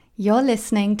You're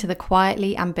listening to the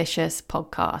Quietly Ambitious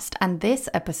podcast, and this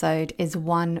episode is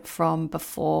one from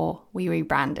before we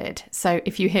rebranded. So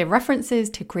if you hear references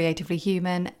to Creatively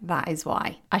Human, that is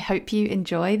why. I hope you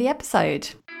enjoy the episode.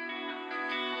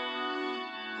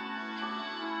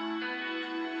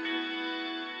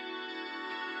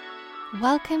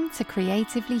 Welcome to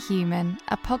Creatively Human,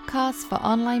 a podcast for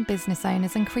online business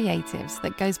owners and creatives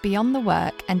that goes beyond the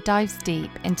work and dives deep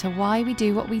into why we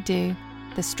do what we do,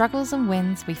 the struggles and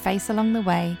wins we face along the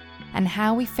way, and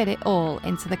how we fit it all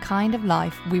into the kind of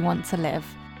life we want to live.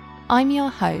 I'm your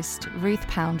host, Ruth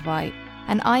Poundwhite,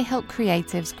 and I help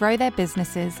creatives grow their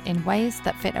businesses in ways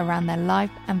that fit around their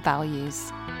life and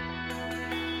values.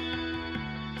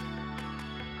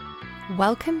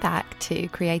 Welcome back to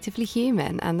Creatively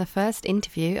Human and the first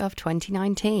interview of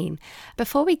 2019.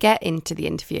 Before we get into the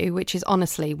interview, which is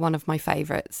honestly one of my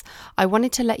favourites, I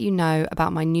wanted to let you know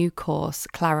about my new course,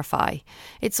 Clarify.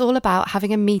 It's all about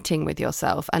having a meeting with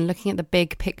yourself and looking at the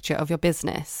big picture of your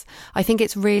business. I think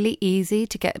it's really easy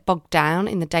to get bogged down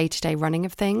in the day-to-day running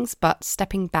of things, but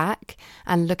stepping back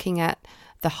and looking at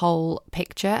the whole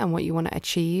picture and what you want to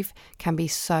achieve can be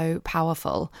so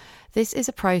powerful. This is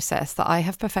a process that I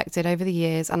have perfected over the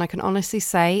years, and I can honestly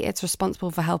say it's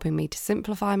responsible for helping me to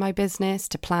simplify my business,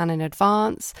 to plan in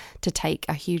advance, to take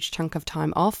a huge chunk of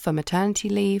time off for maternity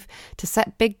leave, to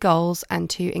set big goals, and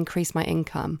to increase my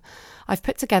income. I've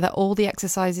put together all the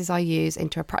exercises I use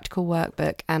into a practical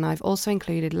workbook, and I've also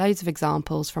included loads of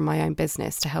examples from my own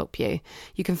business to help you.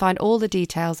 You can find all the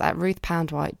details at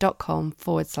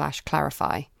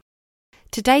ruthpoundwhite.com/clarify.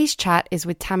 Today's chat is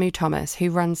with Tamu Thomas, who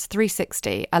runs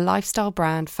 360, a lifestyle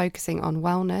brand focusing on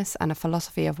wellness and a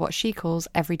philosophy of what she calls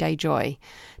everyday joy.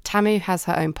 Tamu has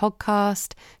her own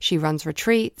podcast, she runs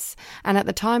retreats, and at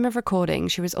the time of recording,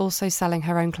 she was also selling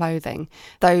her own clothing,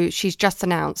 though she's just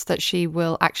announced that she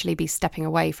will actually be stepping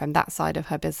away from that side of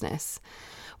her business.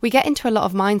 We get into a lot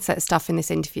of mindset stuff in this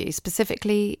interview,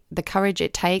 specifically the courage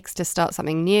it takes to start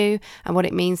something new and what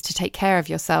it means to take care of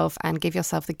yourself and give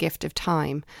yourself the gift of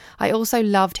time. I also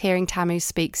loved hearing Tamu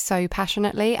speak so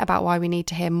passionately about why we need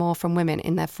to hear more from women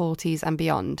in their 40s and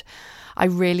beyond. I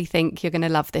really think you're going to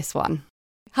love this one.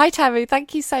 Hi Tamu,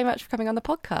 thank you so much for coming on the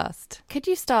podcast. Could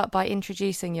you start by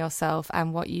introducing yourself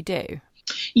and what you do?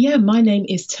 Yeah, my name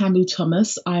is Tamu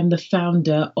Thomas. I'm the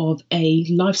founder of a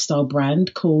lifestyle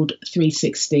brand called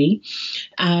 360.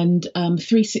 And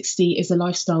 360 is a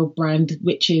lifestyle brand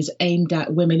which is aimed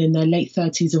at women in their late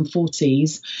 30s and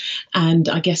 40s. And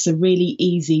I guess a really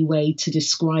easy way to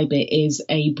describe it is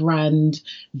a brand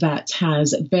that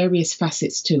has various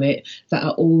facets to it that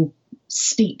are all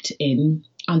steeped in,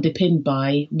 underpinned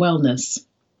by wellness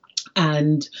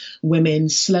and women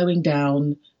slowing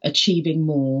down, achieving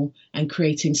more, and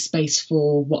creating space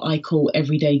for what I call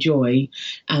everyday joy.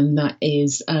 And that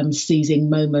is seizing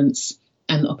moments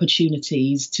and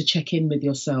opportunities to check in with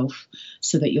yourself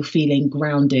so that you're feeling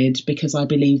grounded, because I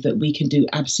believe that we can do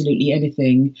absolutely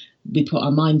anything we put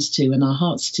our minds to and our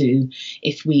hearts to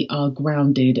if we are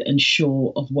grounded and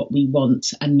sure of what we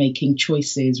want and making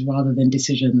choices rather than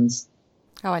decisions.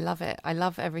 Oh, I love it. I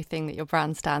love everything that your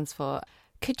brand stands for.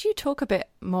 Could you talk a bit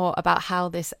more about how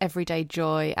this everyday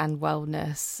joy and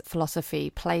wellness philosophy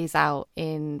plays out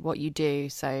in what you do?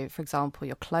 So, for example,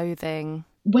 your clothing.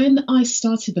 When I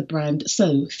started the brand,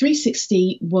 so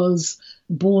 360 was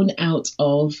born out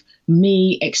of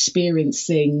me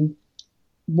experiencing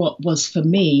what was for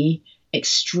me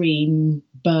extreme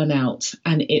burnout,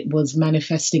 and it was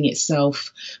manifesting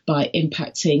itself by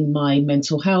impacting my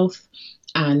mental health.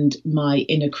 And my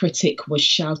inner critic was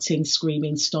shouting,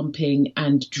 screaming, stomping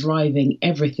and driving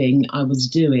everything I was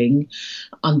doing,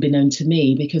 unbeknown to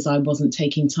me, because I wasn't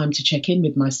taking time to check in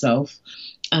with myself,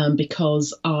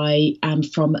 because I am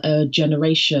from a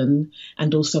generation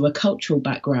and also a cultural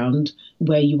background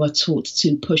where you are taught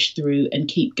to push through and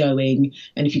keep going.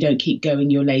 And if you don't keep going,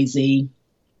 you're lazy.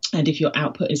 And if your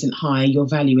output isn't high, your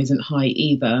value isn't high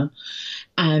either.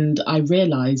 And I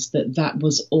realized that that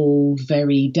was all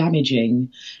very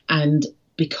damaging. And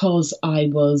because I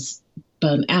was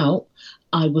burnt out,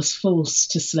 I was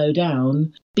forced to slow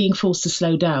down. Being forced to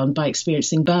slow down by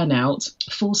experiencing burnout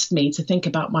forced me to think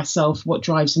about myself, what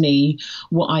drives me,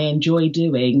 what I enjoy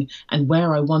doing, and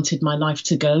where I wanted my life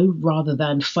to go, rather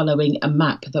than following a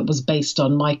map that was based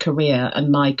on my career and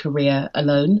my career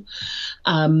alone.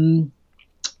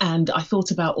 And I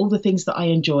thought about all the things that I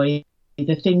enjoy,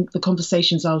 the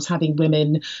conversations I was having,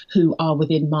 women who are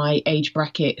within my age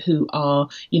bracket, who are,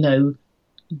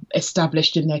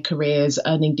 established in their careers,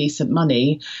 earning decent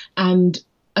money. And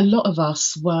a lot of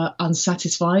us were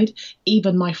unsatisfied.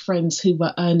 Even my friends who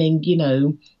were earning,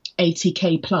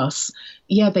 80k plus,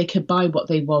 yeah, they could buy what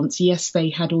they want. Yes, they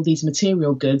had all these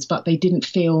material goods, but they didn't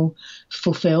feel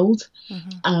fulfilled.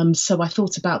 So I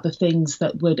thought about the things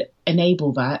that would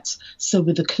enable that. So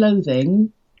with the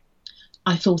clothing,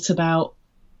 I thought about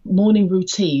morning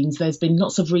routines. There's been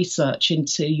lots of research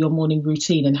into your morning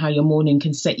routine and how your morning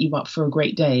can set you up for a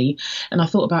great day. And I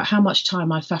thought about how much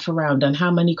time I faff around and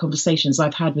how many conversations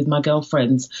I've had with my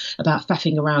girlfriends about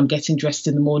faffing around, getting dressed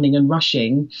in the morning and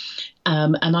rushing.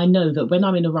 And I know that when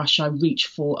I'm in a rush, I reach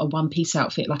for a one-piece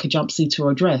outfit like a jumpsuit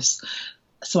or a dress.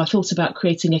 So I thought about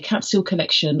creating a capsule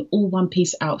collection, all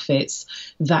one-piece outfits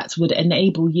that would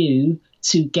enable you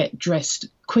to get dressed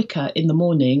quicker in the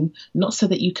morning, not so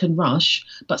that you can rush,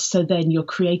 but so then you're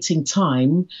creating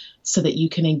time so that you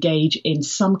can engage in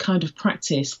some kind of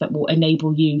practice that will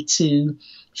enable you to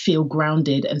feel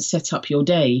grounded and set up your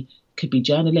day. Could be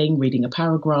journaling, reading a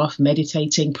paragraph,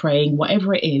 meditating, praying,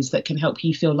 whatever it is that can help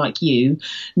you feel like you,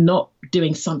 not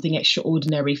doing something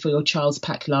extraordinary for your child's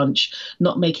packed lunch,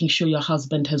 not making sure your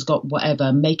husband has got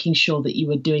whatever, making sure that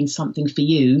you are doing something for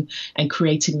you and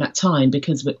creating that time,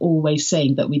 because we're always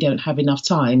saying that we don't have enough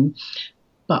time.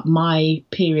 But my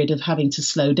period of having to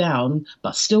slow down,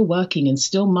 but still working and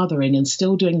still mothering and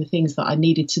still doing the things that I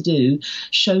needed to do,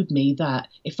 showed me that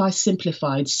if I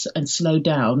simplified and slowed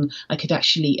down, I could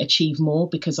actually achieve more,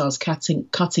 because I was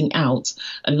cutting out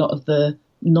a lot of the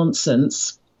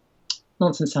nonsense.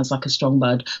 Nonsense sounds like a strong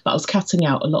word, but I was cutting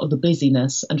out a lot of the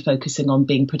busyness and focusing on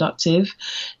being productive.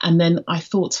 And then I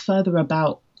thought further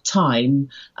about time.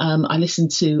 I listened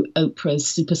to Oprah's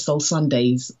Super Soul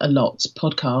Sundays a lot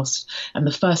podcast, and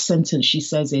the first sentence she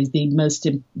says is the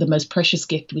most precious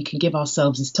gift we can give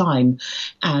ourselves is time.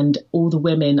 And all the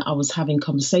women I was having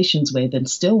conversations with and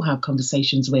still have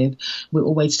conversations with, we're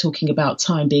always talking about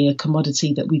time being a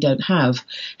commodity that we don't have.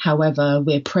 However,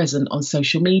 we're present on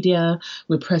social media,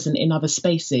 we're present in other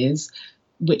spaces,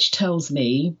 which tells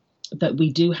me that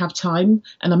we do have time.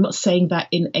 And I'm not saying that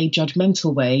in a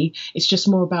judgmental way. It's just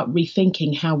more about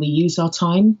rethinking how we use our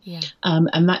time. Yeah.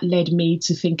 And that led me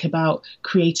to think about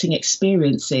creating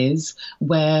experiences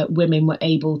where women were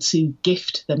able to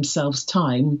gift themselves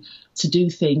time to do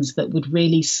things that would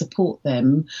really support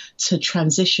them to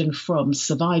transition from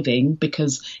surviving,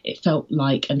 because it felt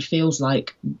like and feels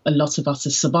like a lot of us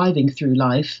are surviving through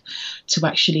life, to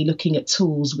actually looking at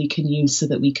tools we can use so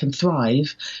that we can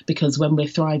thrive. Because when we're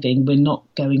thriving, we're not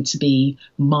going to be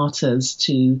martyrs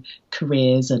to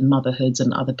careers and motherhoods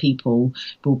and other people.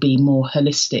 We'll be more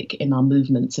holistic in our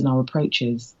movements and our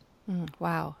approaches.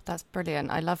 Wow, that's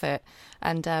brilliant. I love it.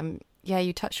 And yeah,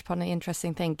 you touched upon an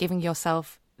interesting thing, giving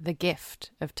yourself the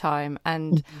gift of time.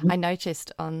 And I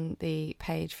noticed on the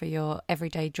page for your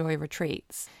Everyday Joy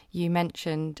retreats, you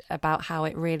mentioned about how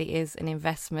it really is an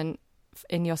investment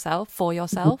in yourself, for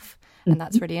yourself. And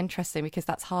that's really interesting, because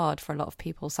that's hard for a lot of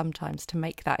people sometimes to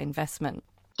make that investment.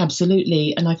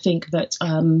 Absolutely. And I think that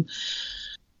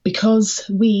because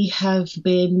we have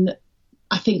been,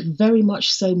 I think very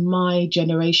much so my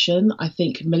generation, I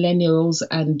think millennials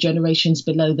and generations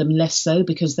below them less so,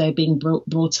 because they're being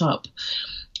brought up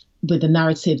with the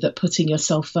narrative that putting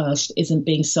yourself first isn't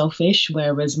being selfish,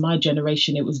 whereas my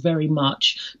generation, it was very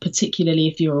much, particularly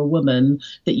if you're a woman,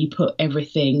 that you put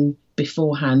everything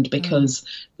beforehand, because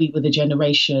we were the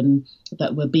generation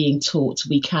that were being taught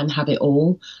we can have it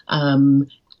all,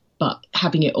 but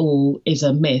having it all is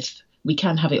a myth. We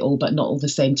can have it all, but not all the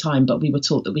same time. But we were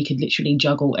taught that we could literally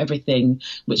juggle everything,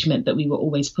 which meant that we were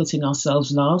always putting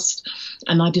ourselves last.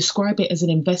 And I describe it as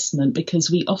an investment, because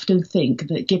we often think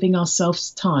that giving ourselves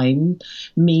time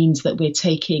means that we're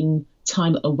taking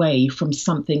time away from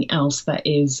something else that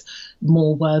is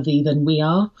more worthy than we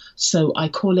are. So I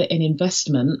call it an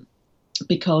investment,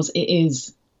 because it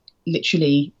is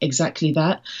literally exactly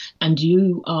that. And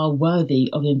you are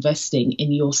worthy of investing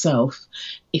in yourself.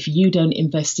 If you don't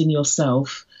invest in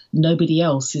yourself, nobody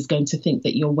else is going to think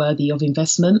that you're worthy of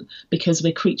investment, because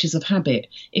we're creatures of habit.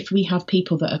 If we have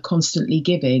people that are constantly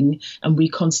giving and we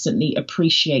constantly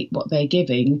appreciate what they're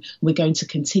giving, we're going to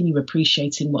continue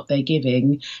appreciating what they're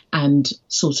giving and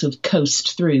sort of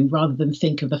coast through, rather than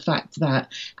think of the fact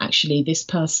that actually this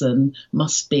person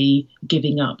must be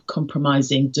giving up,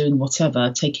 compromising, doing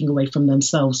whatever, taking away from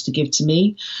themselves to give to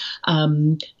me.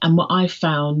 And what I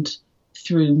found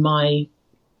through my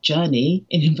journey,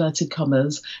 in inverted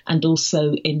commas, and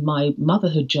also in my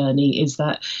motherhood journey, is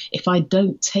that if I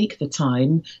don't take the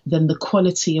time, then the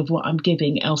quality of what I'm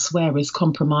giving elsewhere is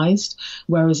compromised.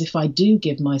 Whereas if I do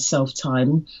give myself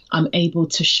time, I'm able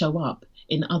to show up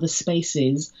in other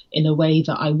spaces in a way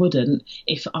that I wouldn't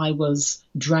if I was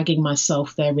dragging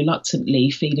myself there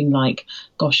reluctantly, feeling like,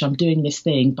 gosh, I'm doing this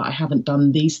thing, but I haven't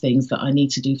done these things that I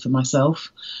need to do for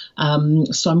myself.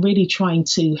 So I'm really trying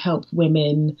to help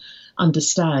women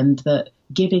understand that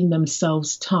giving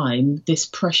themselves time, this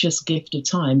precious gift of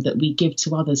time that we give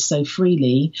to others so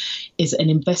freely, is an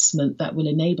investment that will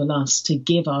enable us to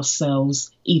give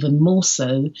ourselves even more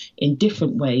so in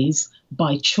different ways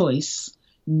by choice,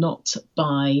 not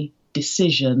by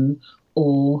decision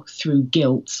or through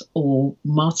guilt or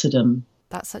martyrdom.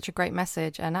 That's such a great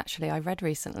message. And actually, I read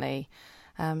recently,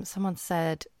 someone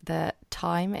said that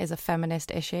time is a feminist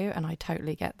issue, and I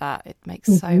totally get that. It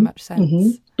makes so much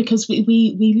sense. Because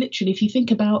we literally, if you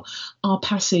think about our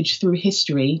passage through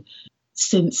history,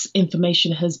 since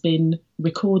information has been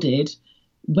recorded,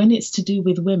 when it's to do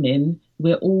with women,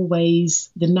 the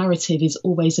narrative is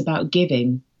always about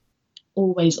giving.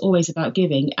 Always about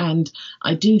giving. And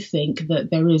I do think that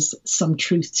there is some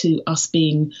truth to us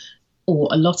being, or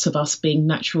a lot of us being,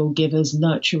 natural givers,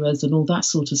 nurturers, and all that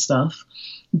sort of stuff.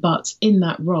 But in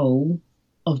that role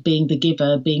of being the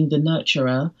giver, being the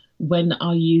nurturer, when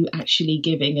are you actually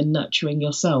giving and nurturing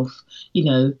yourself?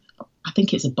 I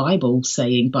think it's a Bible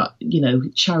saying, but,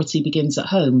 charity begins at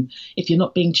home. If you're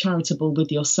not being charitable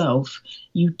with yourself,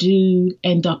 you do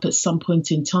end up at some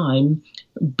point in time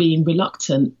being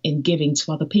reluctant in giving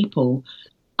to other people.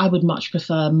 I would much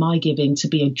prefer my giving to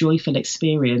be a joyful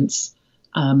experience,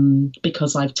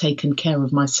 because I've taken care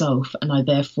of myself and I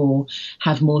therefore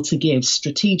have more to give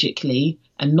strategically,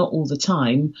 and not all the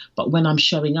time. But when I'm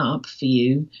showing up for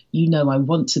you, I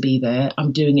want to be there.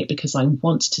 I'm doing it because I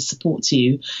want to support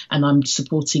you, and I'm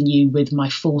supporting you with my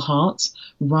full heart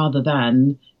rather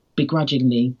than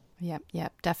begrudgingly.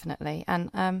 Yep, definitely.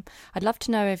 And I'd love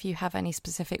to know if you have any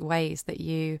specific ways that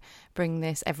you bring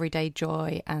this everyday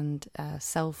joy and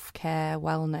self-care,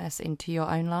 wellness into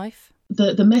your own life.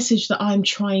 The message that I'm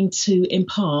trying to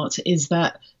impart is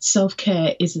that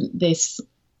self-care isn't this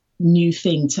new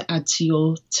thing to add to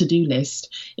your to-do list.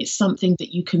 It's something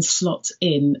that you can slot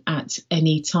in at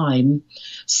any time.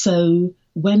 So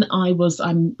when I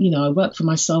work for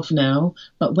myself now,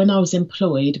 but when I was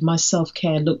employed, my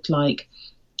self-care looked like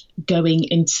going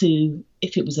into,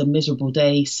 if it was a miserable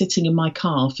day, sitting in my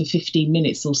car for 15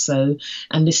 minutes or so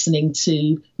and listening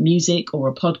to music or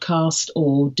a podcast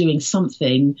or doing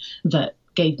something that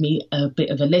gave me a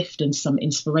bit of a lift and some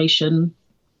inspiration.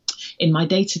 In my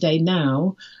day-to-day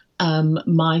now,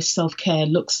 my self-care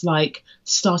looks like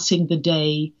starting the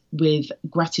day with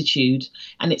gratitude.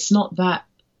 And it's not that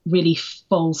really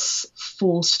false,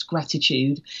 forced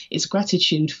gratitude. It's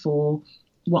gratitude for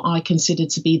what I consider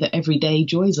to be the everyday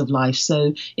joys of life.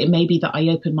 So it may be that I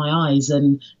open my eyes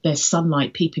and there's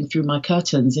sunlight peeping through my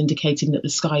curtains, indicating that the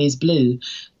sky is blue.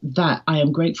 That I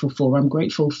am grateful for. I'm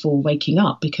grateful for waking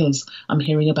up, because I'm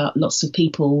hearing about lots of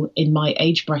people in my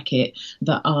age bracket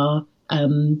that are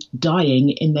dying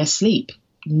in their sleep.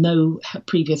 No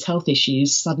previous health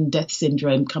issues, sudden death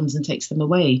syndrome comes and takes them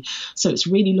away. So it's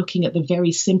really looking at the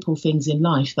very simple things in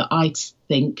life that I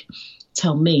think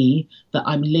tell me that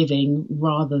I'm living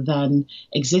rather than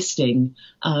existing.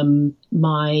 So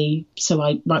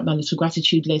I write my little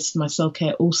gratitude list. My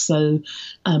self-care also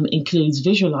includes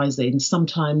visualizing.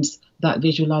 Sometimes that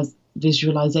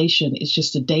visualization is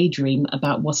just a daydream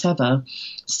about whatever.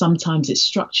 Sometimes it's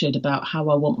structured about how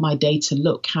I want my day to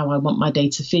look, how I want my day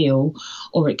to feel,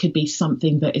 or it could be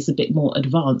something that is a bit more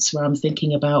advanced, where I'm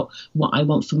thinking about what I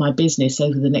want for my business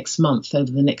over the next month,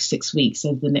 over the next 6 weeks,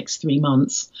 over the next 3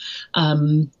 months.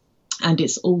 And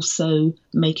it's also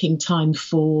making time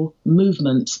for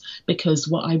movement, because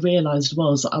what I realized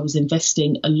was I was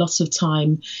investing a lot of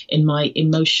time in my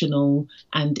emotional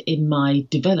and in my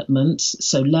development,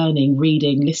 so learning,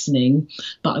 reading, listening,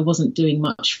 but I wasn't doing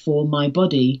much for my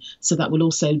body. So that will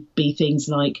also be things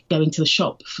like going to the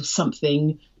shop for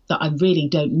something that I really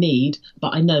don't need,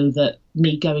 but I know that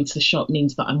me going to the shop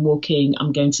means that I'm walking,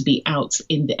 I'm going to be out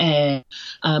in the air.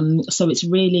 So it's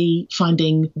really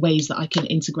finding ways that I can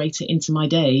integrate it into my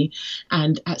day.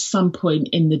 And at some point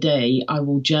in the day, I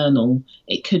will journal.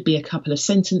 It could be a couple of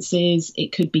sentences,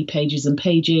 it could be pages and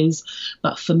pages.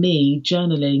 But for me,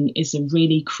 journaling is a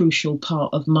really crucial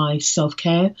part of my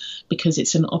self-care, because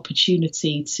it's an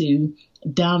opportunity to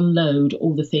download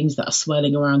all the things that are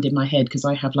swirling around in my head, because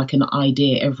I have like an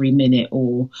idea every minute,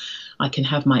 or I can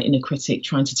have my inner critic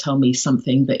trying to tell me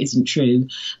something that isn't true.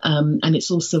 And it's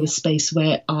also a space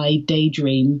where I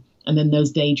daydream And then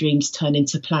those daydreams turn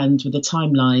into plans with a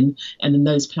timeline. And then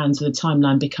those plans with a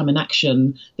timeline become an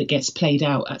action that gets played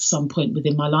out at some point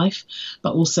within my life.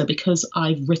 But also because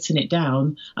I've written it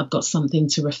down, I've got something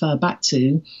to refer back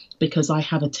to, because I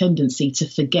have a tendency to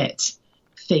forget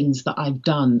things that I've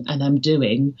done and am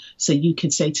doing. So you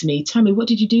could say to me, Tamu, what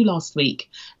did you do last week?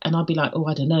 And I'll be like, oh,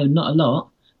 I don't know, not a lot.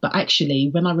 But actually,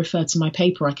 when I refer to my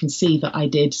paper, I can see that I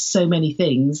did so many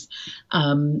things,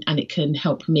 and it can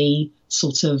help me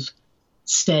sort of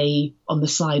stay on the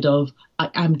side of I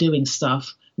am doing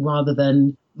stuff rather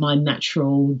than my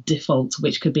natural default,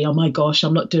 which could be, oh my gosh,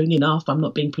 I'm not doing enough, I'm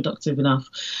not being productive enough.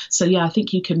 So yeah, I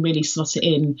think you can really slot it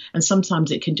in. And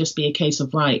sometimes it can just be a case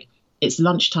of, right, it's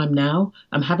lunchtime now.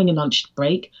 I'm having a lunch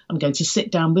break. I'm going to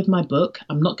sit down with my book.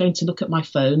 I'm not going to look at my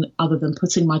phone other than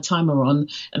putting my timer on,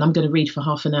 and I'm going to read for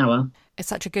half an hour. It's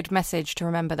such a good message to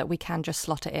remember that we can just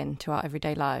slot it into our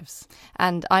everyday lives.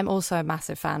 And I'm also a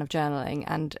massive fan of journaling.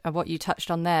 And what you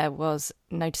touched on there was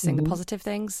noticing the positive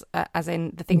things, as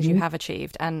in the things you have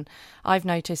achieved. And I've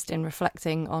noticed in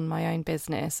reflecting on my own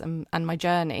business and my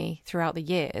journey throughout the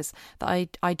years that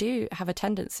I do have a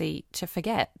tendency to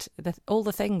forget all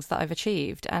the things that I've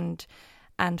achieved and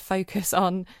focus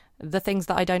on the things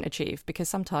that I don't achieve, because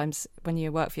sometimes when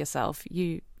you work for yourself,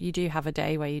 you do have a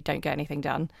day where you don't get anything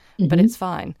done, but it's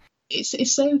fine.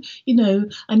 It's so,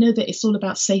 I know that it's all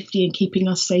about safety and keeping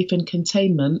us safe and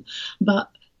containment, but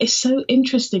it's so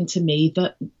interesting to me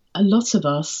that a lot of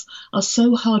us are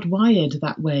so hardwired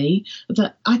that way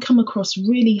that I come across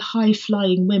really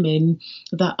high-flying women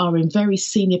that are in very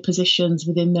senior positions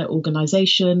within their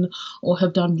organization or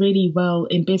have done really well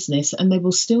in business, and they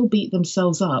will still beat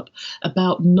themselves up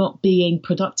about not being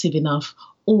productive enough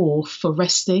or for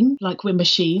resting, like we're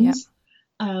machines.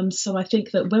 Yep. So I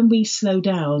think that when we slow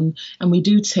down and we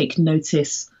do take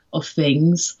notice of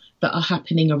things that are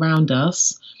happening around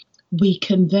us, we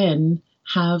can then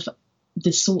have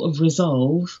this sort of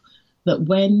resolve that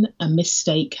when a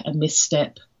mistake, a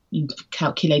misstep, you've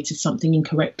calculated something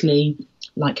incorrectly,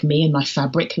 like me and my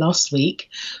fabric last week,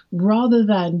 rather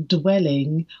than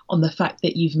dwelling on the fact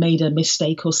that you've made a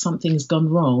mistake or something's gone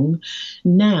wrong,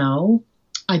 now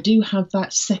I do have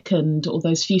that second or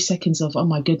those few seconds of, oh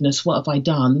my goodness, what have I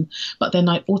done? But then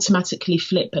I automatically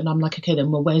flip and I'm like, okay,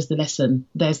 then, well, where's the lesson?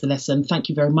 There's the lesson. Thank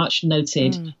you very much.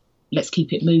 Noted. Let's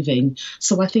keep it moving.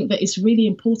 So I think that it's really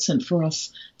important for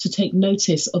us to take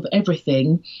notice of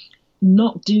everything,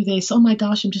 not do this, oh my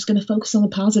gosh, I'm just going to focus on the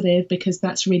positive because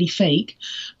that's really fake,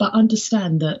 but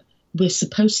understand that we're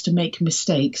supposed to make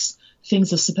mistakes.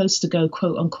 Things are supposed to go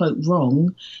quote unquote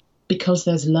wrong because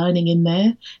there's learning in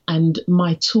there. And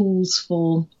my tools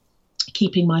for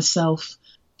keeping myself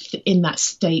in that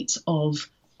state of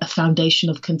a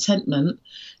foundation of contentment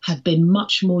have been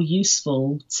much more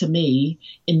useful to me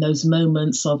in those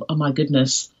moments of, oh my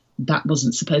goodness, that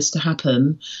wasn't supposed to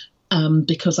happen,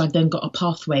 because I've then got a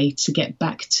pathway to get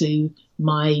back to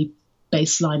my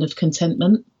baseline of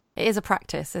contentment. It is a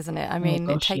practice, isn't it? I mean,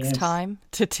 it takes time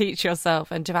to teach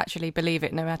yourself and to actually believe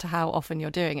it, no matter how often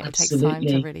you're doing it. Absolutely. It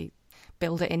takes time to really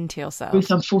build it into yourself. Ruth,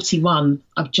 I'm 41.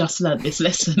 I've just learnt this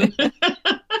lesson.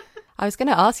 I was going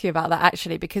to ask you about that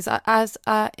actually, because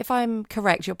if I'm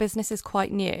correct, your business is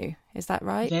quite new. Is that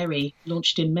right? Very.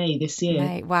 Launched in May this year.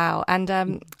 May. Wow.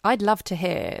 And I'd love to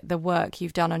hear the work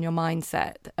you've done on your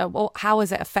mindset. How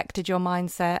has it affected your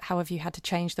mindset? How have you had to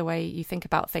change the way you think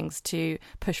about things to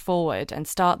push forward and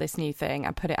start this new thing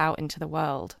and put it out into the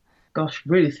world? Gosh,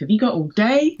 Ruth, have you got all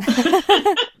day?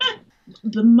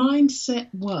 The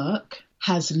mindset work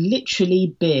has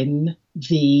literally been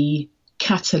the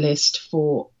catalyst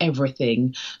for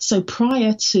everything. So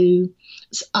prior to,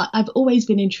 I've always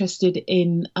been interested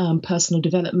in personal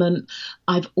development.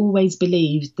 I've always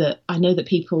believed that, I know that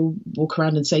people walk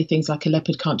around and say things like a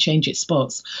leopard can't change its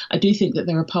spots. I do think that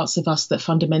there are parts of us that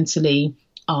fundamentally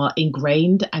are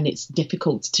ingrained and it's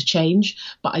difficult to change.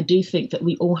 But I do think that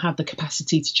we all have the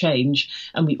capacity to change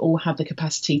and we all have the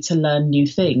capacity to learn new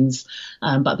things.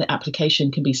 But the application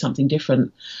can be something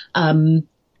different.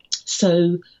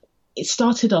 So it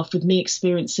started off with me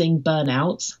experiencing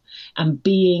burnout and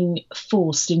being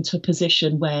forced into a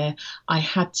position where I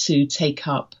had to take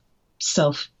up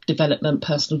self-development,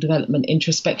 personal development,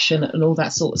 introspection and all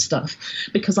that sort of stuff,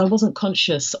 because I wasn't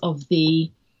conscious of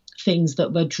the things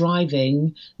that were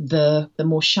driving the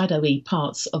more shadowy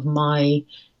parts of my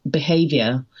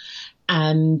behavior.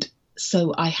 And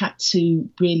so I had to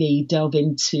really delve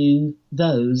into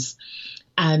those.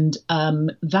 And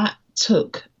that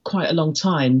took quite a long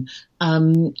time.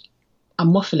 I'm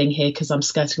waffling here because I'm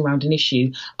skirting around an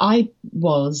issue. I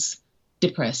was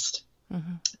depressed.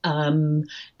 And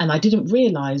I didn't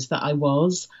realize that I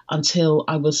was until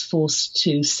I was forced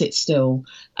to sit still,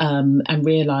 and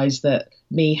realize that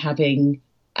me having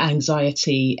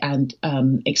anxiety and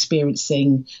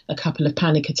experiencing a couple of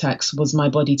panic attacks was my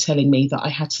body telling me that I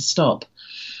had to stop.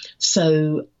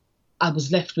 So I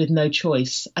was left with no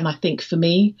choice. And I think for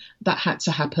me, that had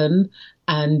to happen.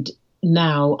 And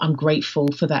now I'm grateful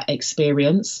for that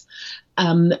experience.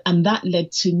 And that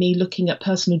led to me looking at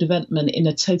personal development in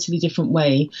a totally different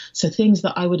way. So things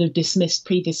that I would have dismissed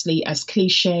previously as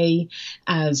cliche,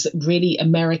 as really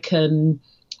American,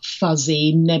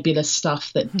 fuzzy, nebulous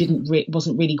stuff that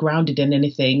wasn't really grounded in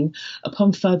anything.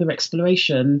 Upon further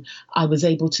exploration, I was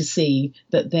able to see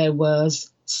that there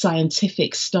was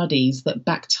scientific studies that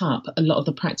backed up a lot of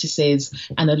the practices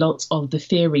and a lot of the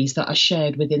theories that are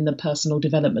shared within the personal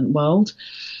development world.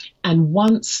 And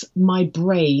once my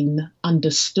brain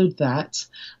understood that,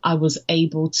 I was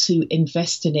able to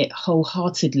invest in it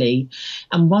wholeheartedly.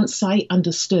 And once I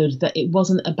understood that it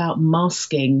wasn't about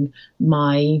masking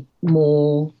my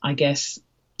more, I guess,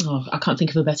 I can't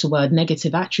think of a better word,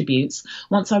 negative attributes.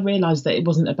 Once I realized that it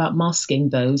wasn't about masking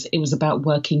those, it was about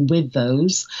working with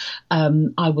those,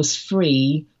 I was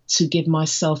free to give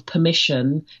myself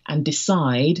permission and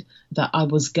decide that I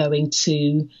was going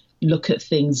to look at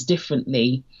things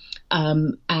differently.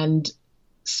 And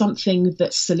something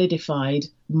that solidified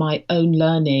my own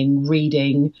learning,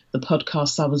 reading, the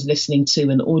podcasts I was listening to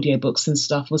and audiobooks and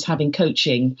stuff was having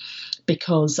coaching,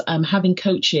 because having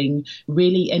coaching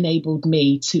really enabled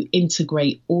me to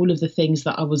integrate all of the things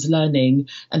that I was learning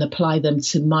and apply them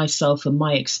to myself and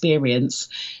my experience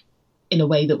in a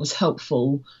way that was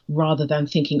helpful, rather than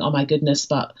thinking, oh my goodness,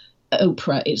 but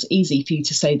Oprah, it's easy for you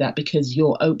to say that because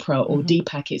you're Oprah, or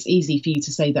Deepak, it's easy for you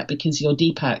to say that because you're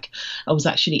Deepak. I was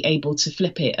actually able to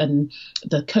flip it. And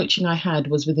the coaching I had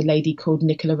was with a lady called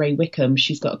Nicola Ray Wickham.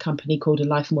 She's got a company called A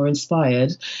Life More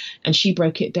Inspired. And she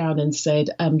broke it down and said,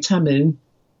 Tamu,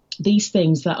 these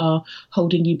things that are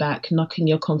holding you back, knocking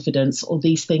your confidence, or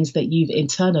these things that you've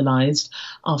internalized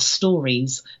are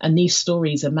stories. And these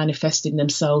stories are manifesting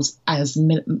themselves as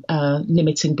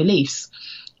limiting beliefs.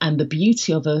 And the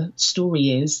beauty of a story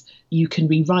is you can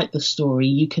rewrite the story.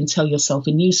 You can tell yourself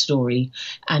a new story.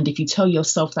 And if you tell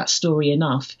yourself that story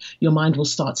enough, your mind will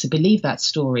start to believe that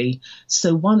story.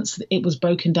 So once it was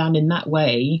broken down in that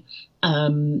way,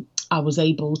 I was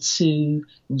able to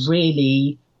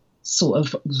really sort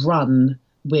of run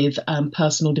with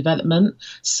personal development.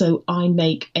 So I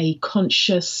make a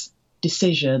conscious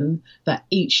decision that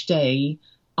each day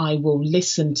I will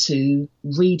listen to,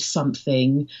 read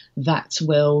something that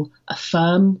will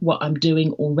affirm what I'm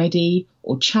doing already,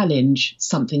 or challenge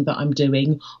something that I'm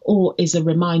doing, or is a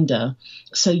reminder.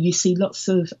 So you see lots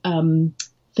of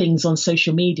things on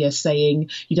social media saying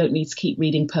you don't need to keep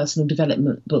reading personal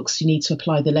development books, you need to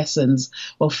apply the lessons.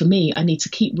 Well, for me, I need to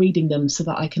keep reading them so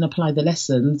that I can apply the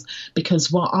lessons, because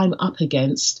what I'm up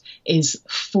against is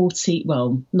 40,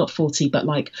 well, not 40, but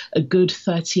like a good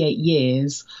 38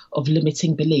 years of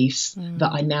limiting beliefs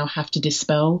that I now have to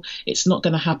dispel. It's not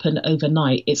going to happen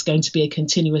overnight. It's going to be a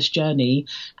continuous journey.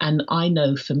 And I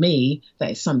know for me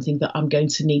that it's something that I'm going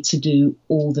to need to do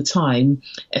all the time,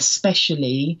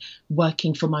 especially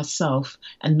working for myself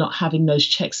and not having those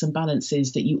checks and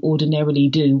balances that you ordinarily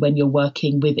do when you're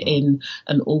working within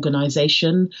an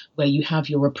organization, where you have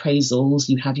your appraisals,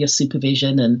 you have your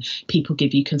supervision, and people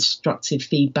give you constructive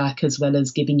feedback as well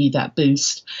as giving you that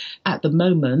boost. At the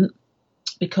moment,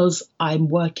 because I'm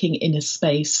working in a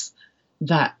space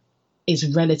that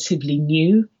is relatively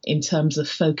new in terms of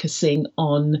focusing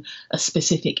on a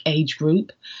specific age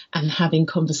group and having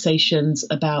conversations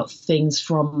about things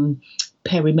from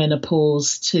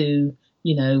perimenopause to,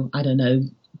 I don't know,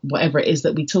 whatever it is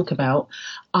that we talk about,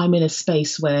 I'm in a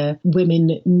space where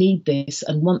women need this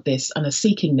and want this and are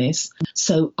seeking this.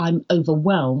 So I'm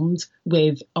overwhelmed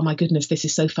with, oh my goodness, this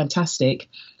is so fantastic,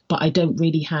 but I don't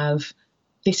really have,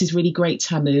 this is really great,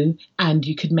 Tamu, and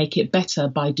you could make it better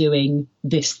by doing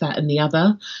this, that, and the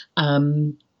other.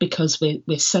 Because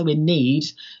we're so in need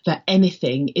that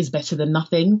anything is better than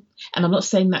nothing. And I'm not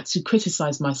saying that to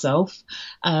criticize myself.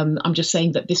 I'm just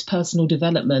saying that this personal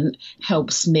development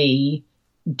helps me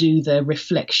do the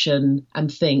reflection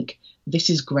and think, this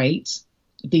is great.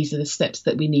 These are the steps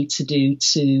that we need to do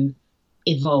to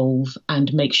evolve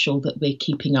and make sure that we're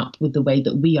keeping up with the way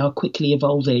that we are quickly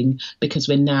evolving, because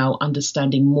we're now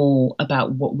understanding more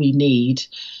about what we need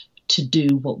to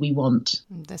do what we want.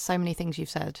 There's so many things you've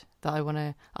said that I want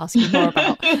to ask you more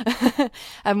about.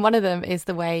 And one of them is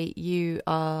the way you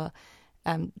are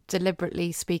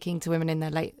deliberately speaking to women in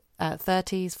their late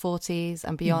 30s, 40s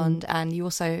and beyond. And you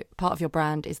also, part of your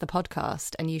brand is the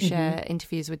podcast, and you share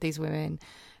interviews with these women,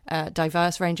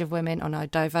 diverse range of women on a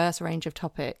diverse range of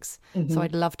topics. So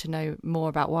I'd love to know more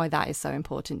about why that is so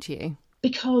important to you.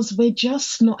 Because we're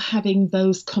just not having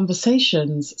those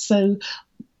conversations. So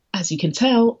as you can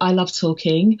tell, I love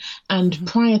talking. And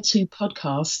prior to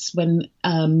podcasts, when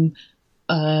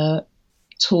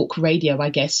talk radio, I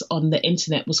guess, on the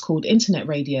internet was called internet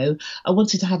radio, I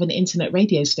wanted to have an internet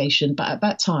radio station. But at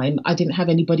that time, I didn't have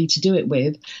anybody to do it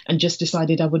with, and just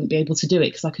decided I wouldn't be able to do it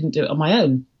because I couldn't do it on my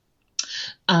own.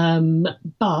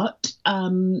 But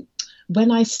when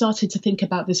I started to think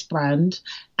about this brand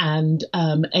and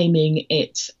aiming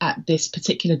it at this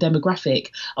particular demographic,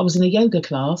 I was in a yoga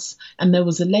class, and there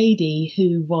was a lady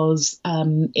who was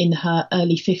in her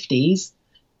early 50s.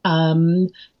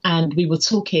 And we were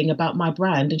talking about my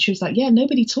brand, and she was like, yeah,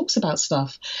 nobody talks about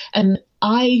stuff. And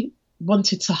I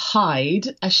wanted to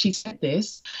hide as she said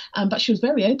this, but she was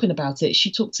very open about it.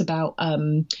 She talked about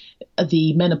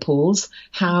the menopause,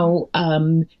 how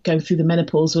going through the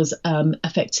menopause was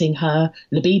affecting her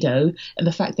libido, and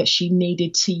the fact that she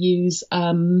needed to use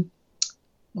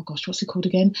oh gosh, what's it called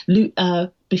again?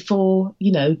 Before,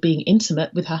 being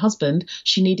intimate with her husband,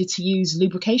 she needed to use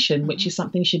lubrication, which is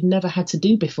something she'd never had to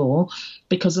do before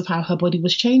because of how her body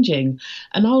was changing.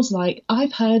 And I was like,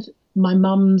 I've heard my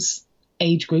mum's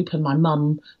age group and my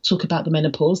mum talk about the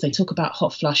menopause. They talk about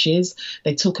hot flushes.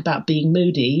 They talk about being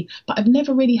moody, but I've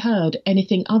never really heard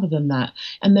anything other than that.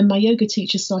 And then my yoga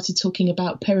teacher started talking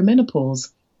about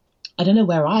perimenopause. I don't know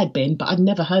where I had been, but I'd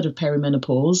never heard of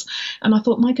perimenopause. And I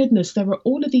thought, my goodness, there are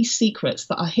all of these secrets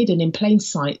that are hidden in plain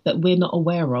sight that we're not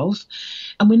aware of,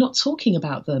 and we're not talking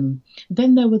about them.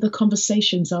 Then there were the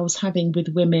conversations I was having with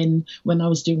women when I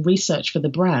was doing research for the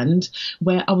brand,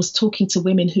 where I was talking to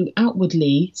women who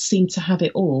outwardly seemed to have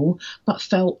it all, but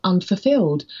felt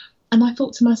unfulfilled. And I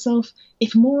thought to myself,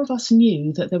 if more of us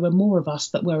knew that there were more of us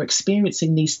that were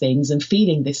experiencing these things and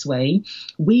feeling this way,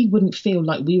 we wouldn't feel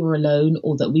like we were alone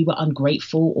or that we were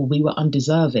ungrateful or we were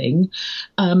undeserving.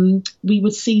 We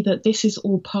would see that this is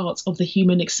all part of the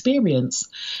human experience.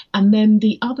 And then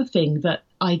the other thing that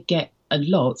I get a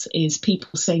lot is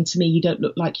people saying to me, you don't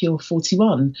look like you're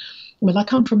 41. Well, I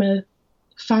come from a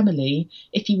family.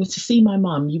 If you were to see my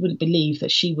mum, you wouldn't believe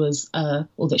that she was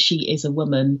or that she is a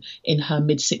woman in her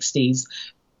mid-60s.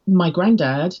 My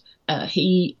granddad,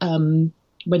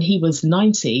 when he was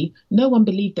 90, no one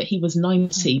believed that he was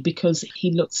 90 because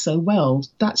he looked so well.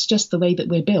 That's just the way that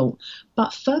we're built.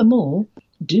 But furthermore,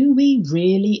 do we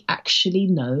really actually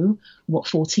know what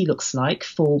 40 looks like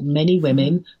for many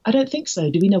women? I don't think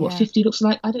so. Do we know what 50 looks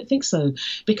like? I don't think so,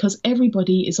 because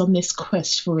everybody is on this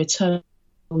quest for eternal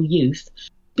youth.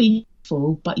 Be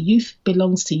youthful, but youth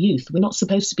belongs to youth. We're not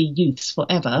supposed to be youths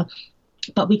forever,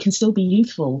 but we can still be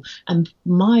youthful. And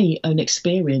my own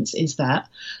experience is that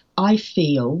I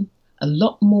feel a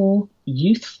lot more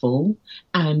youthful,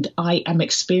 and I am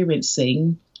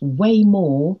experiencing way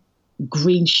more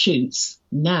green shoots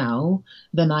now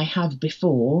than I have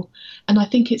before. And I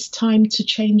think it's time to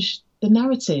change the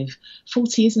narrative.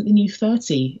 40 isn't the new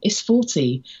 30, it's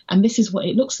 40. And this is what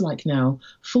it looks like now.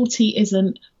 40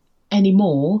 isn't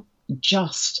anymore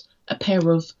just a pair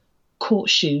of court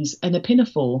shoes and a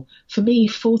pinafore. For me,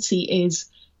 40 is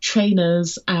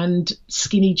trainers and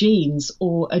skinny jeans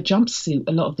or a jumpsuit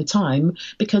a lot of the time,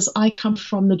 because I come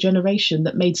from the generation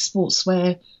that made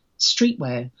sportswear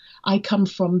streetwear. I come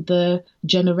from the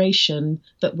generation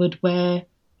that would wear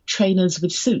trainers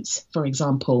with suits, for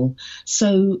example.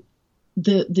 So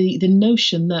the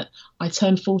notion that I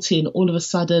turn 40 and all of a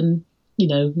sudden,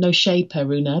 no shade,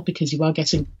 Peruna, because you are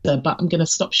getting there, but I'm going to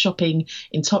stop shopping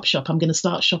in Topshop, I'm going to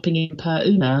start shopping in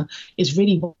Peruna, is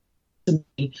really,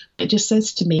 it just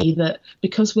says to me that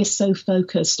because we're so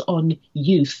focused on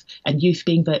youth, and youth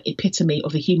being the epitome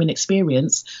of the human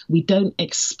experience, we don't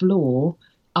explore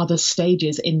other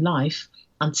stages in life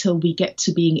until we get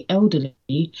to being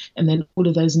elderly. And then all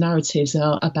of those narratives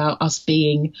are about us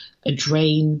being a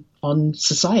drain on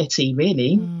society,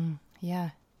 really. Yeah.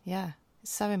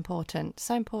 It's so important.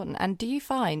 And do you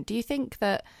think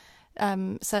that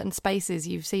certain spaces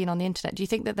you've seen on the internet, do you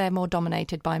think that they're more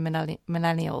dominated by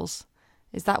millennials?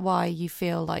 Is that why you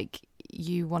feel like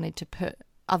you wanted to put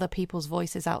other people's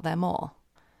voices out there more?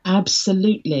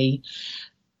 Absolutely.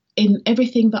 In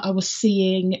everything that I was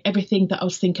seeing, everything that I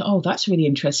was thinking, oh, that's really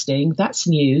interesting, that's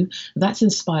new, that's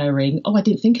inspiring. Oh, I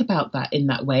didn't think about that in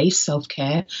that way.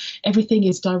 Self-care. Everything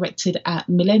is directed at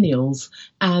millennials.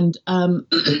 And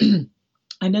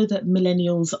I know that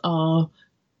millennials are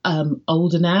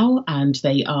older now and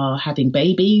they are having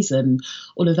babies and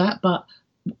all of that. But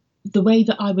the way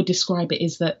that I would describe it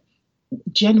is that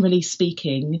generally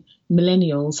speaking,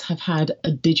 millennials have had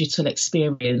a digital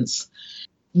experience.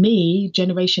 Me,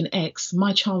 Generation X,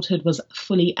 my childhood was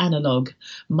fully analog.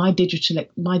 My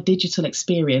digital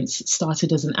experience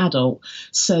started as an adult.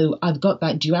 So I've got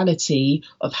that duality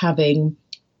of having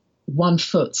one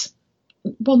foot,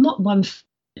 well, not one foot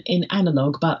in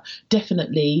analog, but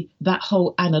definitely that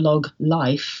whole analog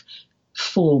life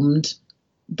formed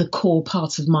the core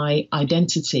part of my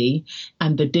identity,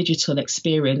 and the digital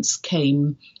experience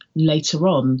came later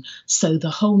on. So the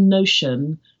whole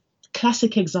notion,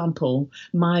 classic example,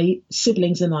 my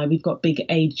siblings and I, we've got big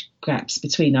age gaps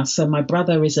between us. So my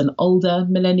brother is an older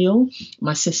millennial.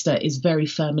 My sister is very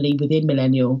firmly within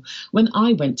millennial. When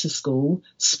I went to school,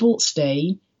 sports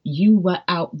day, you were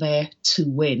out there to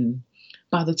win.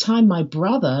 By the time my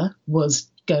brother was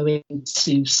going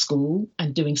to school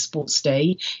and doing sports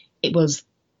day, it was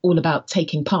all about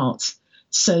taking part.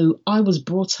 So I was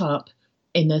brought up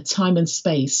in a time and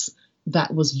space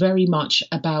that was very much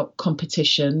about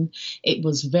competition. It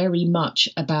was very much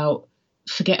about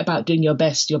forget about doing your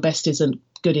best. Your best isn't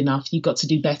good enough. You've got to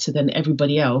do better than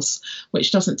everybody else,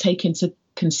 which doesn't take into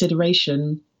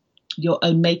consideration your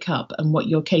own makeup and what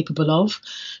you're capable of.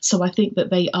 So I think that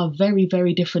they are very,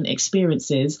 very different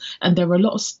experiences. And there are a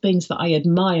lot of things that I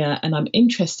admire and I'm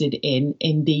interested in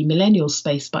the millennial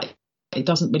space, but it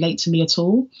doesn't relate to me at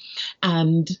all.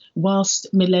 And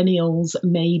whilst millennials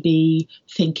may be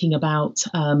thinking about,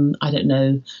 I don't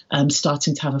know,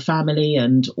 starting to have a family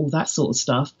and all that sort of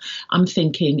stuff, I'm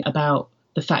thinking about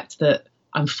the fact that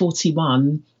I'm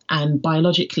 41 and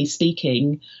biologically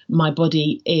speaking, my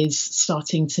body is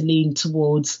starting to lean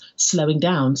towards slowing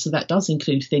down. So that does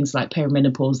include things like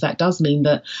perimenopause. That does mean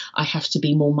that I have to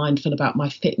be more mindful about my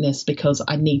fitness because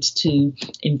I need to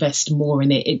invest more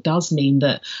in it. It does mean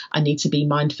that I need to be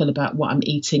mindful about what I'm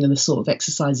eating and the sort of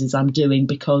exercises I'm doing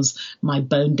because my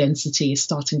bone density is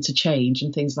starting to change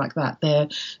and things like that.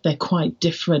 They're quite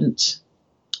different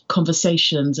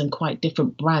conversations and quite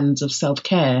different brands of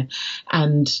self-care.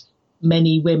 And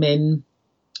many women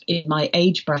in my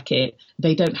age bracket,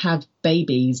 they don't have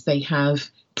babies, they have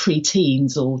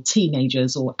pre-teens or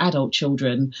teenagers or adult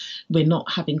children. We're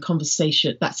not having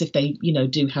conversation. That's if they,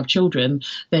 do have children.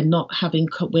 We're not having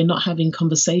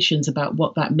conversations about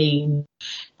what that means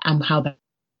and how that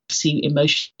affects you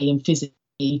emotionally and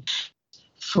physically.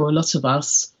 For a lot of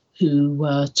us who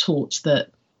were taught that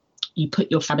you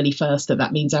put your family first,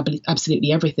 that means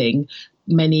absolutely everything.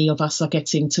 Many of us are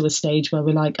getting to a stage where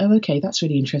we're like, oh, okay, that's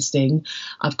really interesting.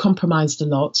 I've compromised a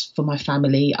lot for my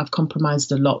family. I've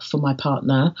compromised a lot for my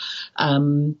partner.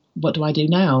 What do I do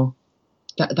now?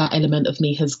 That element of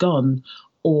me has gone.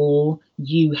 Or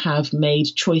you have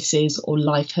made choices or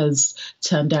life has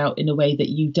turned out in a way that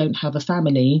you don't have a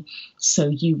family. So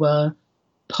you were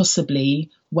possibly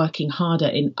working harder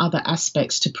in other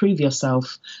aspects to prove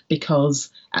yourself, because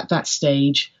at that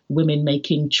stage, women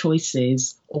making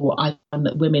choices, or I found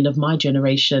that women of my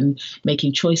generation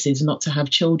making choices not to have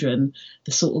children,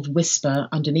 the sort of whisper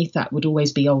underneath that would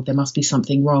always be, oh, there must be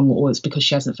something wrong, or it's because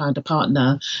she hasn't found a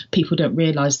partner. People don't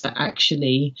realize that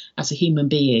actually, as a human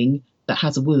being that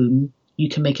has a womb, you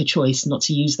can make a choice not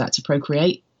to use that to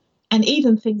procreate. And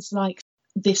even things like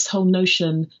this whole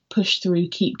notion, push through,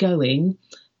 keep going.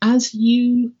 As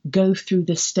you go through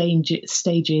the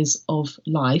stages of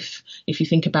life, if you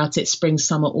think about it, spring,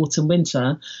 summer, autumn,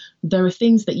 winter, there are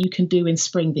things that you can do in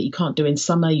spring that you can't do in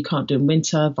summer, you can't do in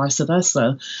winter, vice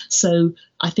versa. So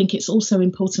I think it's also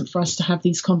important for us to have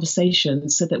these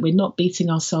conversations so that we're not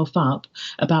beating ourselves up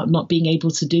about not being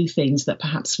able to do things that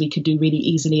perhaps we could do really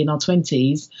easily in our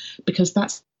 20s, because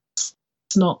that's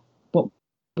not what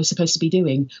we're supposed to be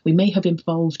doing. We may have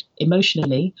evolved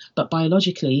emotionally, but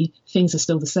biologically, things are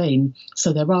still the same.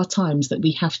 So there are times that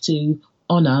we have to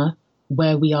honour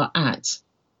where we are at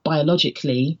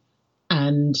biologically,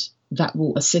 and that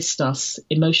will assist us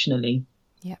emotionally.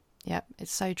 Yep,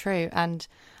 it's so true. And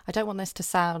I don't want this to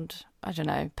sound, I don't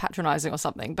know, patronising or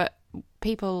something, but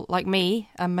people like me,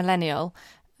 a millennial,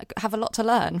 have a lot to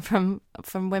learn from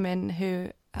women who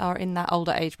are in that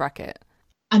older age bracket.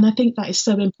 And I think that is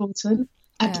so important.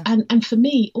 Yeah. And for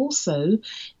me also,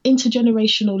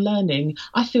 intergenerational learning,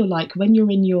 I feel like when you're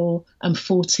in your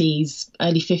 40s,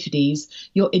 early 50s,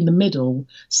 you're in the middle.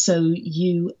 So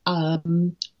you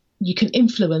can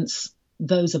influence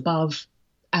those above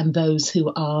and those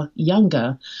who are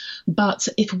younger. But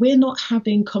if we're not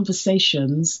having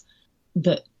conversations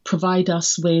that provide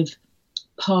us with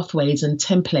pathways and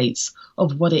templates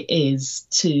of what it is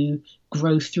to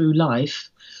grow through life,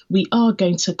 we are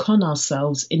going to con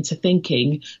ourselves into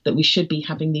thinking that we should be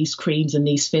having these creams and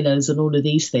these fillers and all of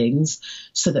these things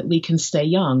so that we can stay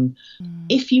young.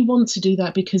 If you want to do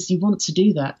that because you want to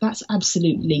do that, that's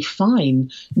absolutely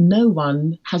fine. No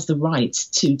one has the right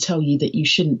to tell you that you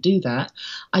shouldn't do that.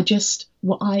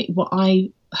 What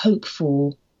I hope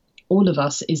for all of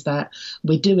us is that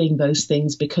we're doing those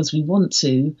things because we want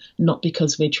to, not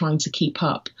because we're trying to keep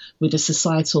up with a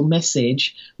societal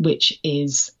message which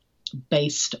is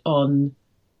based on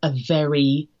a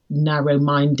very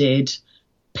narrow-minded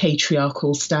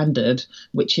patriarchal standard,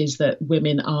 which is that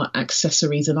women are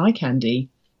accessories and eye candy.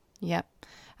 Yep.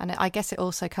 And I guess it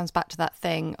also comes back to that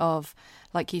thing of,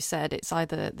 like you said, it's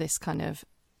either this kind of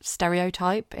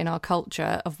stereotype in our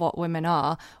culture of what women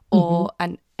are, or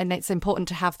and it's important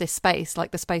to have this space, like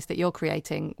the space that you're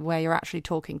creating, where you're actually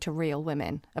talking to real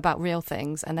women about real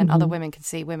things, and then other women can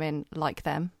see women like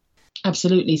them.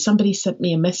 Absolutely. Somebody sent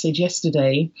me a message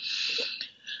yesterday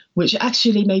which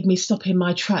actually made me stop in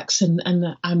my tracks and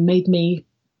made me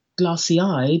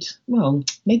glassy-eyed, well,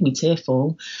 made me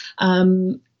tearful.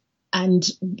 And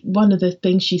one of the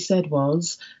things she said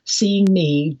was, seeing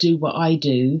me do what I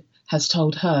do has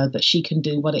told her that she can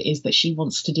do what it is that she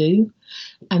wants to do.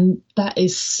 And that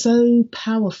is so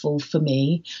powerful for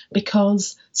me,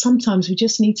 because sometimes we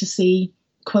just need to see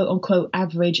quote unquote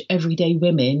average everyday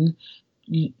women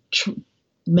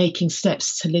making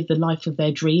steps to live the life of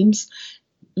their dreams.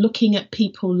 Looking at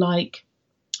people like,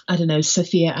 I don't know,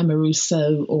 Sophia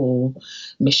Amoruso or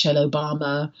Michelle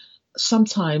Obama,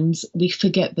 sometimes we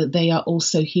forget that they are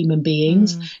also human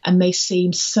beings, and they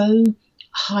seem so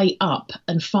high up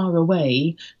and far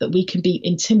away that we can be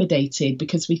intimidated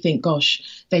because we think, gosh,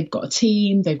 they've got a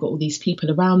team, they've got all these people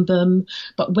around them.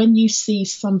 But when you see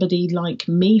somebody like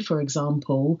me, for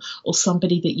example, or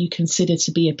somebody that you consider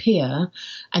to be a peer,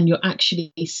 and you're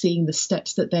actually seeing the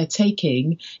steps that they're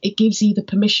taking, it gives you the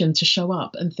permission to show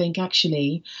up and think,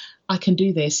 actually, I can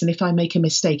do this. And if I make a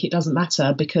mistake, it doesn't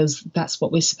matter, because that's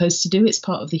what we're supposed to do. It's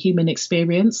part of the human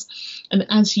experience. And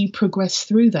as you progress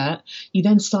through that, you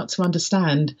then start to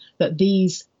understand that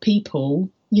these people,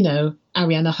 you know,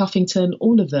 Arianna Huffington,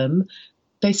 all of them,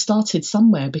 they started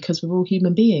somewhere, because we're all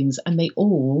human beings, and they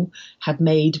all have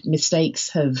made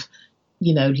mistakes, have,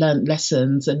 you know, learned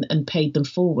lessons and paid them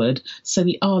forward. So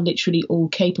we are literally all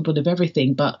capable of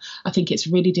everything. But I think it's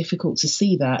really difficult to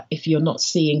see that if you're not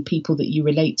seeing people that you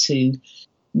relate to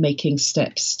making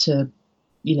steps to,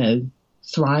 you know,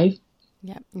 thrive.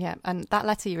 Yeah, yeah. And that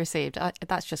letter you received,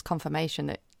 that's just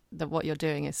confirmation that what you're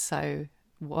doing is so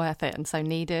worth it and so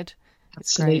needed.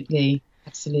 It's Absolutely. great.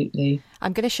 Absolutely.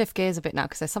 I'm going to shift gears a bit now,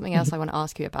 because there's something else I want to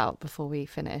ask you about before we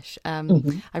finish.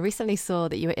 I recently saw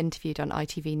that you were interviewed on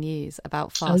ITV News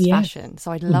about fast fashion.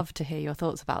 So I'd love to hear your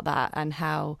thoughts about that, and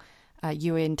how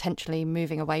you were intentionally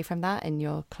moving away from that in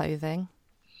your clothing.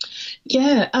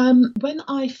 Yeah, when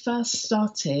I first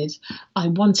started, I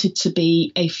wanted to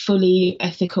be a fully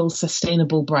ethical,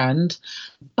 sustainable brand,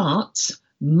 but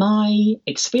my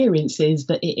experience is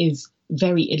that it is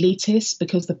very elitist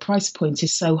because the price point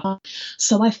is so high.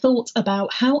 So I thought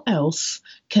about, how else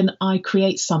can I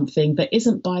create something that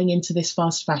isn't buying into this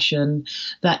fast fashion,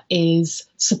 that is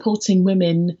supporting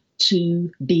women to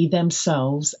be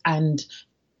themselves and,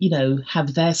 you know,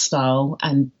 have their style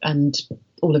and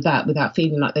all of that, without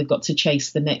feeling like they've got to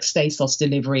chase the next ASOS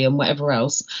delivery and whatever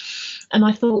else. And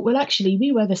I thought, well, actually,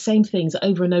 we wear the same things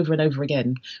over and over and over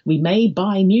again. We may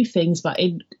buy new things, but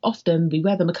often we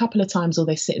wear them a couple of times, or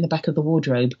they sit in the back of the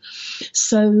wardrobe.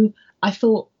 So I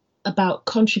thought about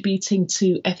contributing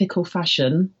to ethical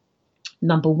fashion,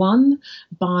 number one,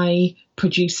 by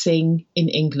producing in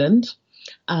England.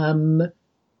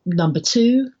 Number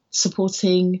two,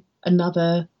 supporting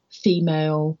another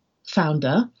female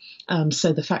founder.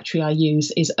 So the factory I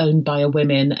use is owned by a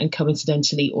woman, and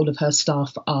coincidentally, all of her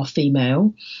staff are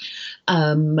female.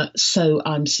 So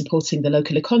I'm supporting the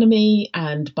local economy,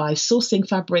 and by sourcing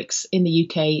fabrics in the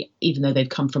UK, even though they've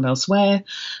come from elsewhere,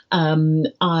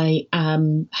 I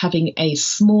am having a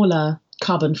smaller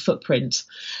carbon footprint.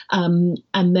 And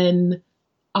then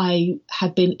I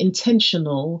have been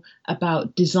intentional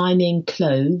about designing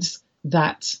clothes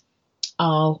that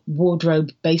are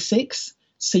wardrobe basics,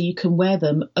 so you can wear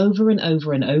them over and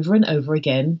over and over and over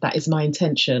again. That is my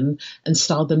intention, and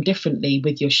style them differently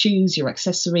with your shoes, your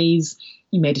accessories.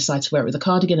 You may decide to wear it with a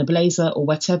cardigan, a blazer, or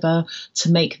whatever,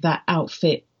 to make that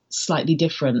outfit slightly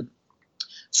different.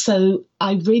 So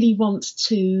I really want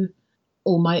to,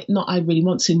 my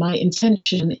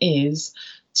intention is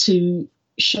to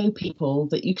show people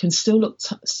that you can still look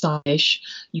stylish,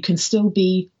 you can still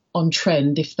be on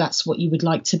trend if that's what you would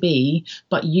like to be,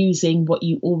 but using what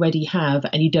you already have,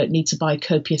 and you don't need to buy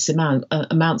copious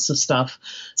amounts of stuff.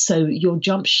 So your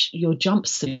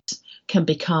jumpsuit can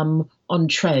become on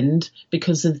trend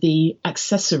because of the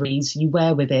accessories you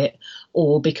wear with it,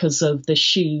 or because of the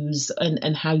shoes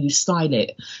and how you style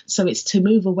it. So it's to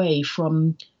move away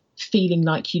from feeling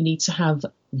like you need to have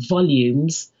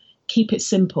volumes. Keep it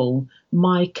simple.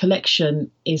 My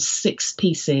collection is 6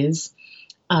 pieces.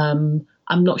 I'm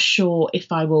not sure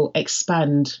if I will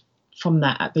expand from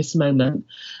that at this moment.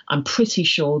 I'm pretty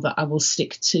sure that I will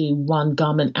stick to one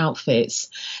garment outfits.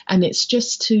 And it's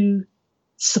just to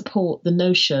support the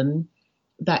notion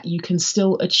that you can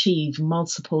still achieve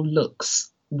multiple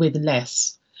looks with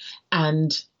less.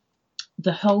 And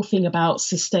the whole thing about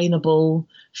sustainable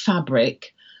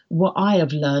fabric, what I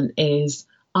have learned is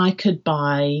I could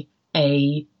buy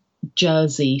a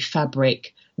jersey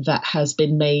fabric that has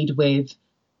been made with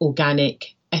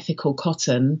organic, ethical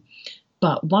cotton.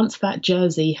 But once that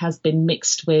jersey has been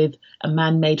mixed with a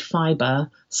man-made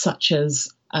fibre, such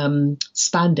as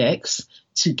spandex,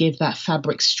 to give that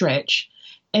fabric stretch,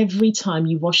 every time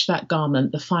you wash that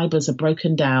garment, the fibres are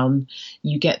broken down.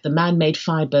 You get the man-made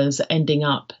fibres ending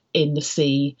up in the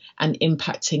sea and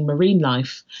impacting marine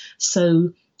life.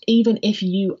 So even if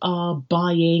you are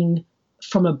buying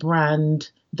from a brand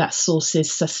that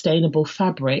sources sustainable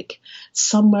fabric,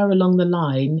 somewhere along the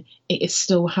line, it is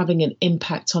still having an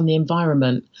impact on the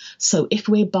environment. So if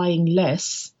we're buying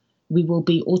less, we will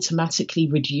be automatically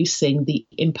reducing the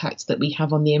impact that we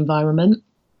have on the environment.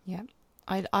 Yeah,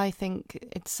 I think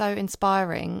it's so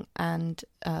inspiring and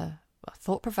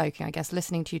thought-provoking, I guess,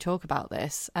 listening to you talk about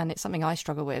this. And it's something I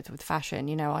struggle with fashion.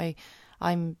 You know,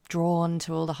 I'm drawn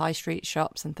to all the high street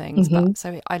shops and things. Mm-hmm. But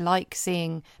so I like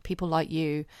seeing people like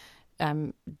you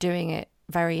doing it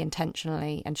very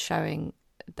intentionally and showing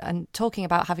and talking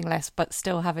about having less, but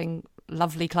still having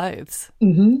lovely clothes.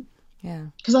 Mm-hmm. Yeah.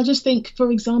 Because I just think, for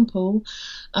example,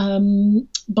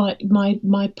 but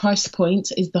my price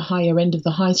point is the higher end of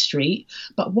the high street.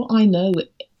 But what I know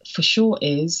for sure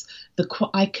is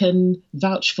I can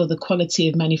vouch for the quality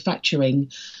of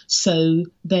manufacturing. So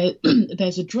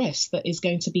there's a dress that is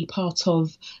going to be part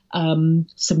of some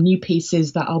new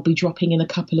pieces that I'll be dropping in a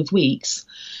couple of weeks.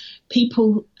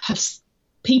 People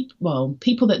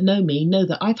that know me know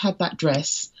that I've had that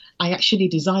dress. I actually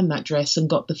designed that dress and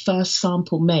got the first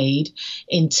sample made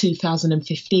in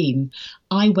 2015.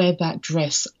 I wear that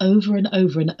dress over and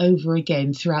over and over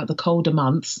again throughout the colder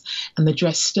months, and the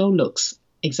dress still looks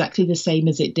exactly the same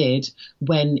as it did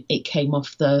when it came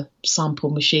off the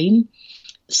sample machine.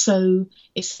 So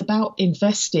it's about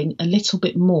investing a little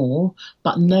bit more,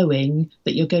 but knowing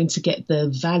that you're going to get the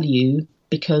value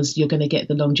because you're going to get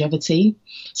the longevity.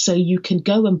 So you can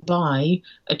go and buy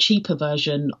a cheaper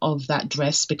version of that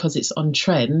dress because it's on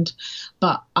trend,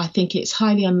 but I think it's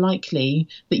highly unlikely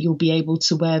that you'll be able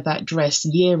to wear that dress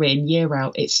year in, year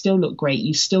out. It still look great.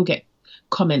 You still get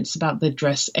comments about the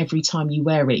dress every time you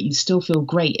wear it. You still feel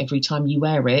great every time you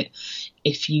wear it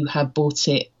if you have bought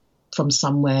it from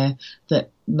somewhere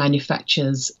that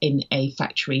manufactures in a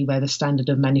factory where the standard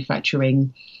of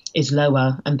manufacturing is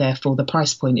lower and therefore the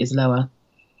price point is lower.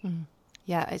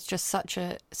 Yeah, it's just such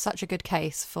a good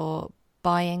case for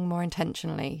buying more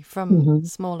intentionally from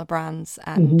smaller brands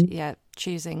and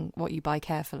choosing what you buy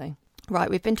carefully. Right,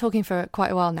 we've been talking for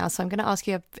quite a while now, so I'm going to ask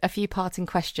you a few parting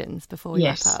questions before we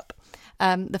wrap up.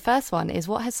 The first one is,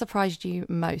 what has surprised you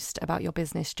most about your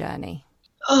business journey?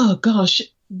 Oh gosh,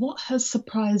 what has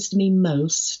surprised me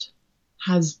most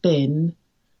has been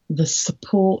the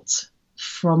support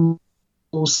from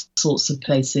all sorts of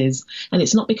places. And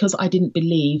it's not because I didn't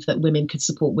believe that women could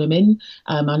support women.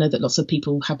 I know that lots of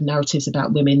people have narratives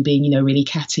about women being, really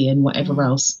catty and whatever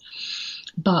else.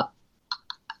 But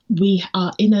we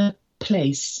are in a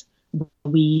place where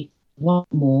we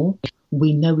want more.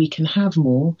 We know we can have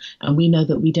more, and we know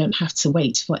that we don't have to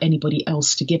wait for anybody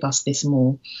else to give us this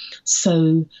more.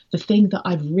 So the thing that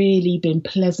I've really been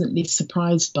pleasantly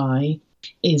surprised by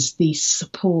is the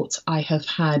support I have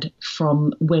had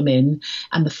from women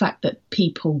and the fact that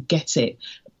people get it.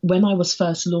 When I was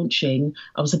first launching,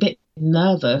 I was a bit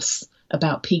nervous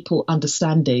about people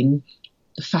understanding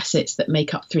the facets that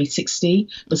make up 360,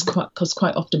 because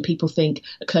quite often people think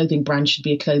a clothing brand should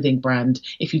be a clothing brand.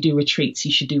 If you do retreats,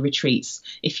 you should do retreats.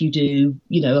 If you do,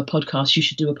 a podcast, you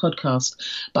should do a podcast.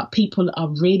 But people are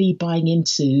really buying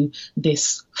into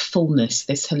this fullness,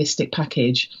 this holistic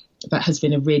package. That has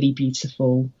been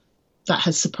that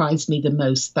has surprised me the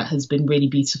most. That has been really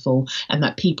beautiful. And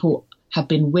that people have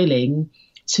been willing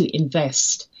to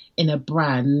invest in a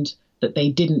brand that they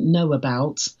didn't know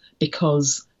about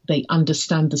because they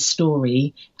understand the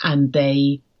story and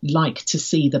they like to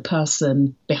see the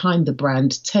person behind the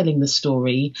brand telling the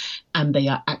story, and they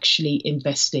are actually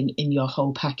investing in your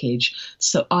whole package.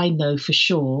 So I know for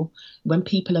sure when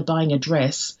people are buying a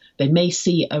dress, they may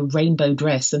see a rainbow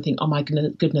dress and think, oh my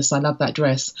goodness, I love that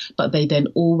dress. But they then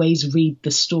always read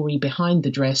the story behind the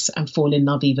dress and fall in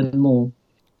love even more.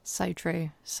 So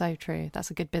true. So true. That's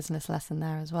a good business lesson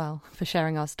there as well for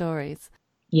sharing our stories.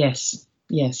 Yes,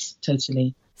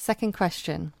 totally. Second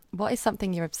question. What is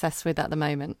something you're obsessed with at the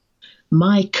moment?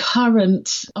 My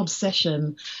current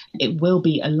obsession, it will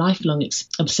be a lifelong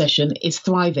obsession, is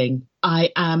thriving.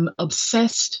 I am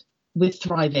obsessed with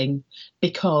thriving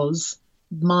because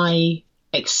my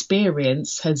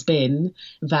experience has been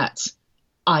that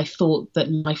I thought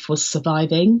that life was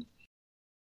surviving.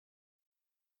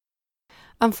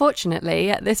 Unfortunately,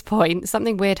 at this point,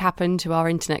 something weird happened to our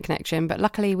internet connection, but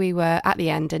luckily we were at the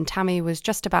end and Tamu was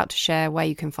just about to share where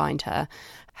you can find her.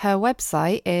 Her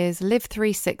website is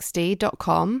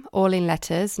live360.com, all in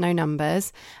letters, no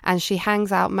numbers, and she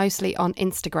hangs out mostly on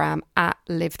Instagram at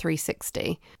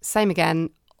live360. Same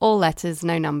again, all letters,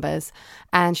 no numbers,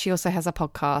 and she also has a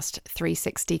podcast,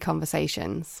 360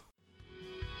 Conversations.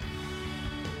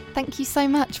 Thank you so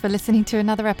much for listening to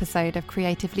another episode of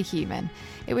Creatively Human.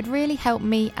 It would really help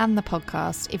me and the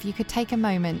podcast if you could take a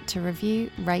moment to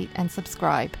review, rate and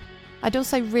subscribe. I'd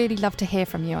also really love to hear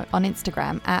from you on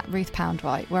Instagram at Ruth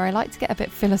Poundwhite, where I like to get a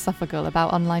bit philosophical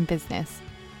about online business.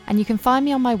 And you can find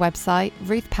me on my website,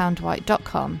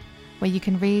 ruthpoundwhite.com, where you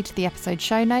can read the episode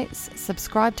show notes,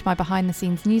 subscribe to my behind the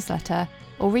scenes newsletter,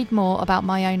 or read more about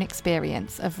my own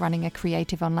experience of running a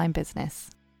creative online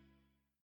business.